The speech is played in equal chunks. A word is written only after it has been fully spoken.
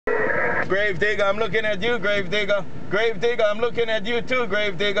Grave digger, I'm looking at you, grave digger. Grave digger, I'm looking at you too,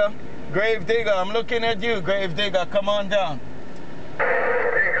 grave digger. Grave digger, I'm looking at you, grave digger. Come on down.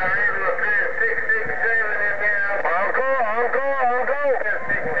 Uncle.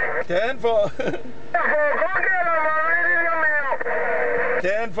 10-4.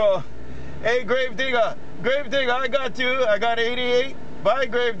 10-4. Hey, grave digger. Grave digger, I got you. I got 88. Bye,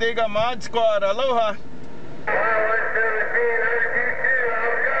 grave digger. Mod Squad. Aloha. Hey,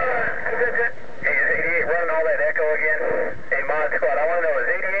 is 88 running all that echo again? Hey, Mod Squad, I want to know, is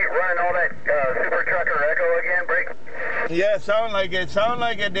 88 running all that super trucker echo again? Break. Yeah, sound like it. Sound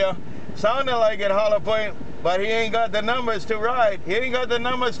like it there. Sounded like it, Hollow Point. But he ain't got the numbers to ride. He ain't got the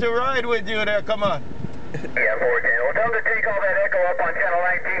numbers to ride with you there. Come on. Yeah, 410. Well, tell him to take all that echo up on channel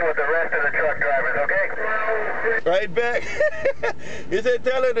 19 with the rest of the truck drivers, okay? Right back. He said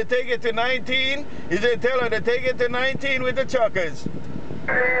tell her to take it to 19. He said tell her to take it to 19 with the truckers.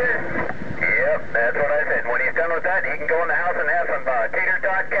 Yep, that's what I said. When he's done with that, he can go in the house and have some tater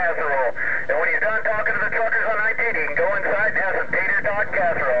tot casserole. And when he's done talking to the truckers on 19, he can go inside and have some tater tot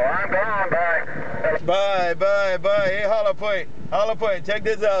casserole. I'm gone. Bye. Bye, bye, bye. Hey, Hollow Point. Hollow Point, check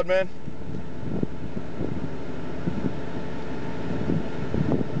this out, man.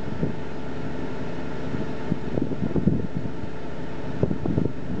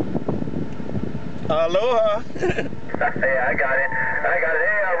 Aloha. Hey, I got it. Hey,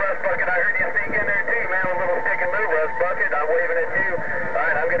 Russ Bucket, I heard you sneak in there too, man. A little stick and move, Russ Bucket. I'm waving at you. All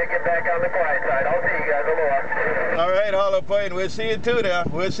right, I'm going to get back on the quiet side. I'll see you guys. Aloha. All right, Hollow Point. We'll see you too there.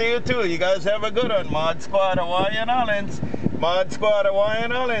 We'll see you too. You guys have a good one. Mod Squad Hawaiian Islands. Mod Squad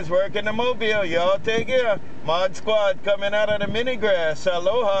Hawaiian Islands working the mobile. Y'all take care. Mod Squad coming out of the mini grass.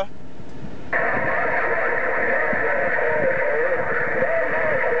 Aloha.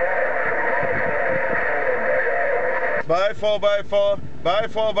 Bye 4x4, bye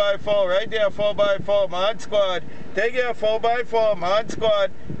 4x4, right there 4x4, Mod Squad. Take care 4x4, Mod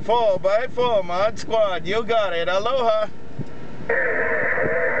Squad, 4x4, Mod Squad. You got it. Aloha.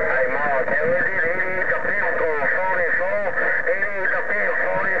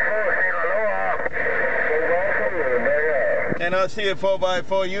 And I'll see you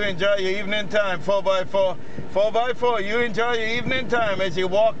 4x4. You enjoy your evening time, 4x4. 4x4, you enjoy your evening time as you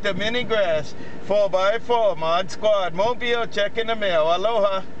walk the mini grass. 4x4, Mod Squad. Mobile, check in the mail.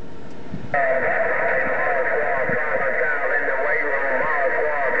 Aloha.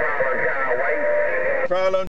 Problem.